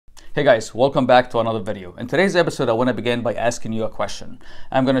Hey guys, welcome back to another video. In today's episode, I want to begin by asking you a question.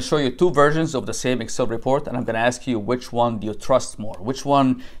 I'm going to show you two versions of the same Excel report, and I'm going to ask you which one do you trust more? Which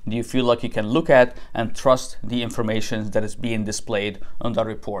one do you feel like you can look at and trust the information that is being displayed on the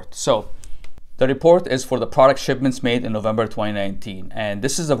report? So the report is for the product shipments made in November 2019, and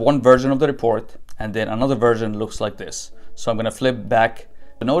this is the one version of the report, and then another version looks like this. So I'm going to flip back.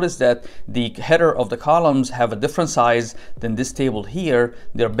 Notice that the header of the columns have a different size than this table here.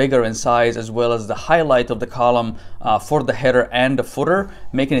 They're bigger in size, as well as the highlight of the column for the header and the footer,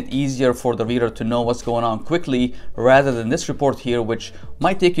 making it easier for the reader to know what's going on quickly, rather than this report here, which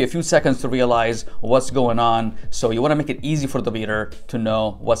might take you a few seconds to realize what's going on. So you want to make it easy for the reader to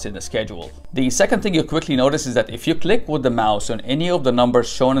know what's in the schedule. The second thing you'll quickly notice is that if you click with the mouse on any of the numbers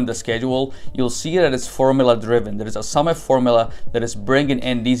shown in the schedule, you'll see that it's formula driven. There is a SUMIF formula that is bringing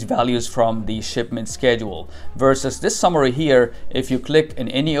in these values from the shipment schedule, versus this summary here. If you click in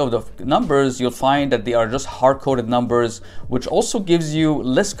any of the numbers, you'll find that they are just hard-coded numbers, which also gives you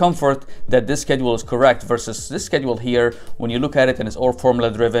less comfort that this schedule is correct, versus this schedule here, when you look at it and it's all formula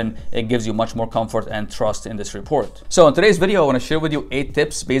driven, it gives you much more comfort and trust in this report. So in today's video, I want to share with you 8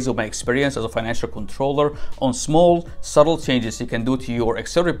 tips based on my experience as a financial controller on small, subtle changes you can do to your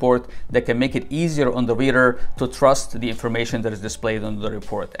Excel report that can make it easier on the reader to trust the information that is displayed on the report.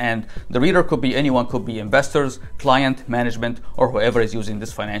 And the reader could be anyone, could be investors, client, management, or whoever is using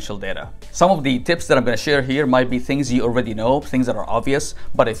this financial data. Some of the tips that I'm going to share here might be things you already know, things that are obvious,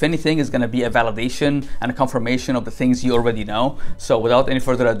 but if anything, is going to be a validation and a confirmation of the things you already know. So without any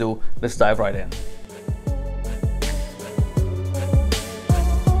further ado, let's dive right in.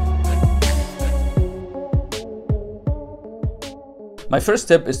 My first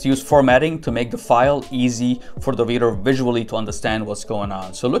tip is to use formatting to make the file easy for the reader visually to understand what's going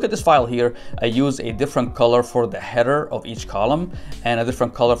on. So look at this file here. I use a different color for the header of each column and a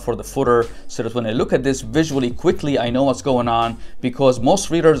different color for the footer, so that when I look at this visually quickly, I know what's going on, because most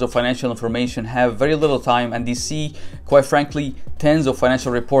readers of financial information have very little time and they see, quite frankly, tens of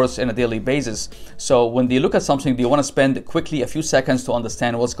financial reports on a daily basis. So when they look at something, they want to spend quickly a few seconds to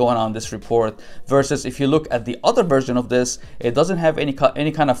understand what's going on in this report, versus if you look at the other version of this, it doesn't have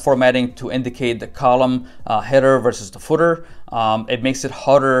any kind of formatting to indicate the column header versus the footer. It makes it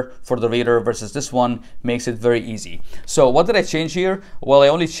harder for the reader, versus this one makes it very easy. So what did I change here? Well, I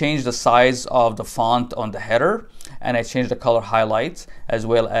only changed the size of the font on the header, and I changed the color highlights, as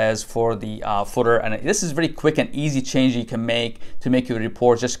well as for the footer. And this is very quick and easy change you can make to make your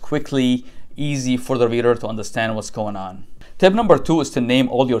report just quickly easy for the reader to understand what's going on. Tip number 2 is to name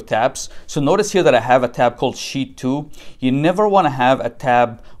all your tabs. So notice here that I have a tab called Sheet 2. You never want to have a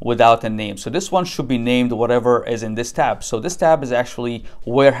tab without a name. So this one should be named whatever is in this tab. So this tab is actually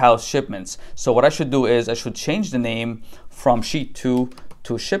warehouse shipments. So what I should do is I should change the name from Sheet 2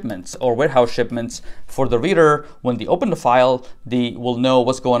 to shipments or warehouse shipments. For the reader, when they open the file, they will know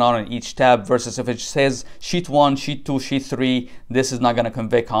what's going on in each tab, versus if it says Sheet 1, Sheet 2, Sheet 3, this is not going to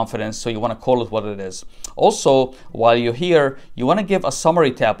convey confidence, so you want to call it what it is. Also, while you're here, you want to give a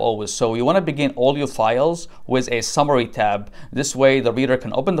summary tab always. So you want to begin all your files with a summary tab. This way the reader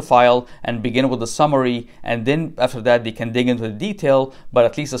can open the file and begin with the summary, and then after that they can dig into the detail, but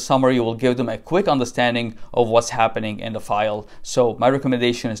at least the summary will give them a quick understanding of what's happening in the file. So my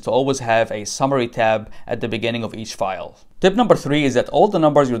recommendation is to always have a summary tab at the beginning of each file. Tip number 3 is that all the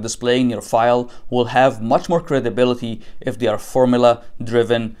numbers you're displaying in your file will have much more credibility if they are formula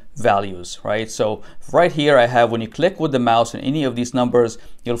driven values, right? So right here I have, when you click with the mouse on any of these numbers,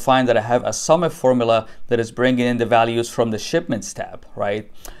 you'll find that I have a SUMIF formula that is bringing in the values from the shipments tab,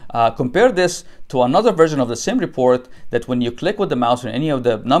 right? Compare this to another version of the same report that when you click with the mouse on any of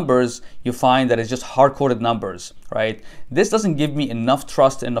the numbers, you find that it's just hard-coded numbers, right? This doesn't give me enough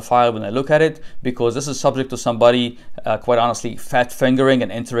trust in the file when I look at it, because this is subject to somebody, quite honestly, fat fingering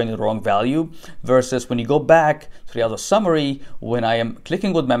and entering the wrong value, versus when you go back to the other summary, when I am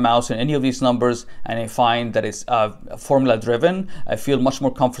clicking with my mouse on any of these numbers and I find that it's formula driven, I feel much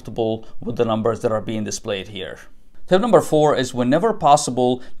more comfortable with the numbers that are being displayed here. Tip number 4 is, whenever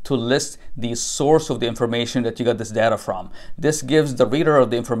possible, to list the source of the information that you got this data from. This gives the reader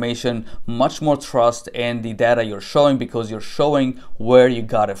of the information much more trust in the data you're showing, because you're showing where you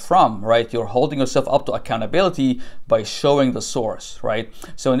got it from, right? You're holding yourself up to accountability by showing the source, right?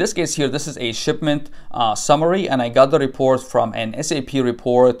 So in this case here, this is a shipment summary, and I got the report from an SAP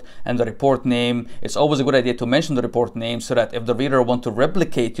report, and the report name, it's always a good idea to mention the report name, so that if the reader want to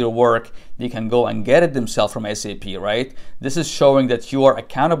replicate your work, they can go and get it themselves from SAP, right? This is showing that you are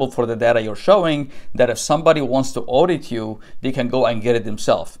accountable for the data you're showing, that if somebody wants to audit you, they can go and get it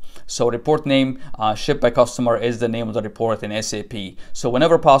themselves. So report name, shipped by customer is the name of the report in SAP. So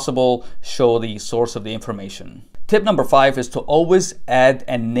whenever possible, show the source of the information. Tip number 5 is to always add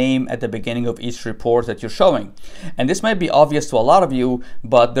a name at the beginning of each report that you're showing. And this might be obvious to a lot of you,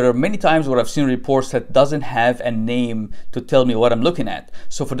 but there are many times where I've seen reports that doesn't have a name to tell me what I'm looking at.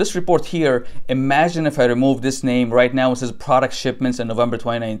 So for this report here, imagine if I remove this name. Right now it says product shipments in November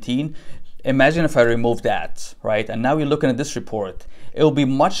 2019. Imagine if I remove that, right? And now you're looking at this report. It will be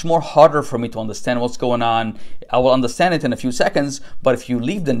much more harder for me to understand what's going on. I will understand it in a few seconds, but if you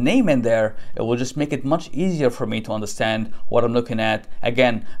leave the name in there, it will just make it much easier for me to understand what I'm looking at.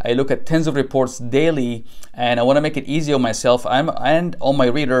 Again, I look at tens of reports daily, and I want to make it easy on myself and on my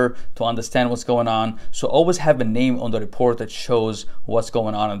reader to understand what's going on. So always have a name on the report that shows what's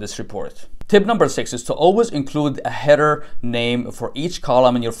going on in this report. Tip number 6 is to always include a header name for each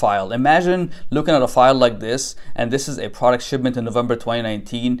column in your file. Imagine looking at a file like this, and this is a product shipment in November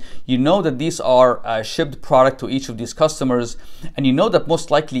 2019. You know that these are a shipped product to each of these customers, and you know that most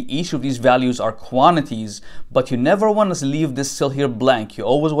likely each of these values are quantities, but you never want to leave this cell here blank. You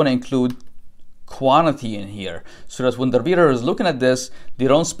always want to include quantity in here so that when the reader is looking at this, they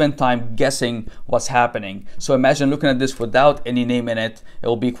don't spend time guessing what's happening. So imagine looking at this without any name in it. It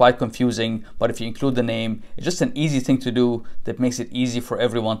will be quite confusing, but if you include the name, it's just an easy thing to do that makes it easy for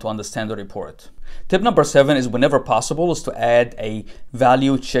everyone to understand the report. Tip number 7 is whenever possible is to add a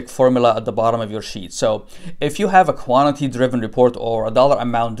value check formula at the bottom of your sheet. So if you have a quantity driven report or a dollar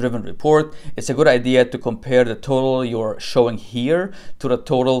amount driven report, it's a good idea to compare the total you're showing here to the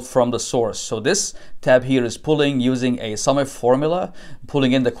total from the source. So this tab here is pulling using a SUMIF formula,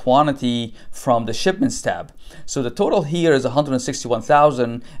 pulling in the quantity from the shipments tab. So the total here is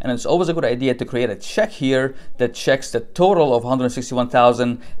 161,000, and it's always a good idea to create a check here that checks the total of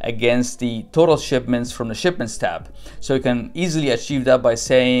 161,000 against the total shipments from the shipments tab. So you can easily achieve that by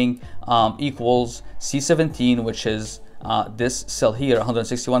saying equals C17, which is this cell here,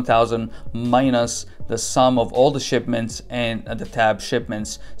 161,000 minus the sum of all the shipments and the tab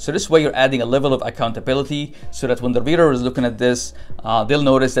shipments. So this way you're adding a level of accountability so that when the reader is looking at this, they'll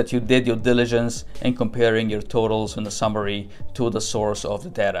notice that you did your diligence in comparing your totals in the summary to the source of the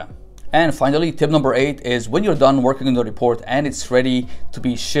data. And finally, tip number 8 is when you're done working on the report and it's ready to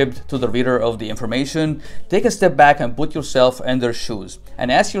be shipped to the reader of the information, take a step back and put yourself in their shoes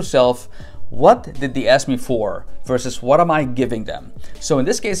and ask yourself, what did they ask me for versus what am I giving them? So in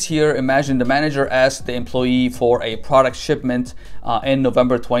this case here, imagine the manager asked the employee for a product shipment in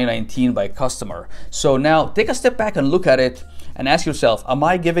November 2019 by customer. So now take a step back and look at it and ask yourself, am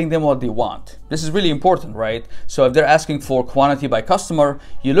I giving them what they want? This is really important, right? So if they're asking for quantity by customer,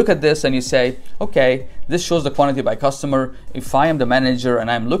 you look at this and you say, okay, this shows the quantity by customer. If I am the manager and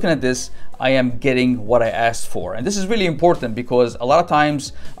I'm looking at this, I am getting what I asked for. And this is really important because a lot of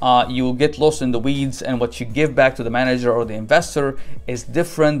times you get lost in the weeds and what you give back to the manager or the investor is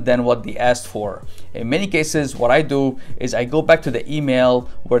different than what they asked for. In many cases, what I do is I go back to the email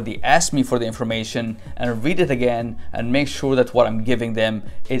where they asked me for the information and read it again and make sure that what I'm giving them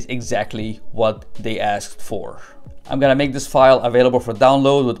is exactly what they asked for. I'm gonna make this file available for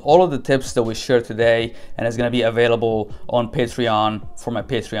download with all of the tips that we shared today, and it's gonna be available on Patreon for my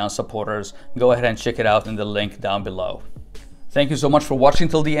Patreon supporters. Go ahead and check it out in the link down below. Thank you so much for watching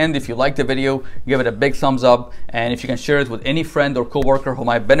till the end. If you liked the video, give it a big thumbs up, and if you can share it with any friend or coworker who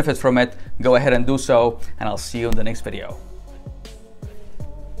might benefit from it, go ahead and do so, and I'll see you in the next video.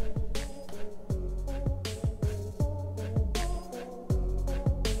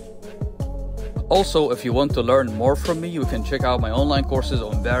 Also, if you want to learn more from me, you can check out my online courses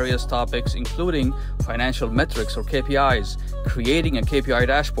on various topics, including financial metrics or KPIs, creating a KPI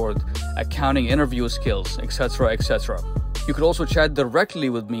dashboard, accounting interview skills, etc., etc. You could also chat directly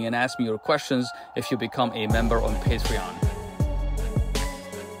with me and ask me your questions if you become a member on Patreon.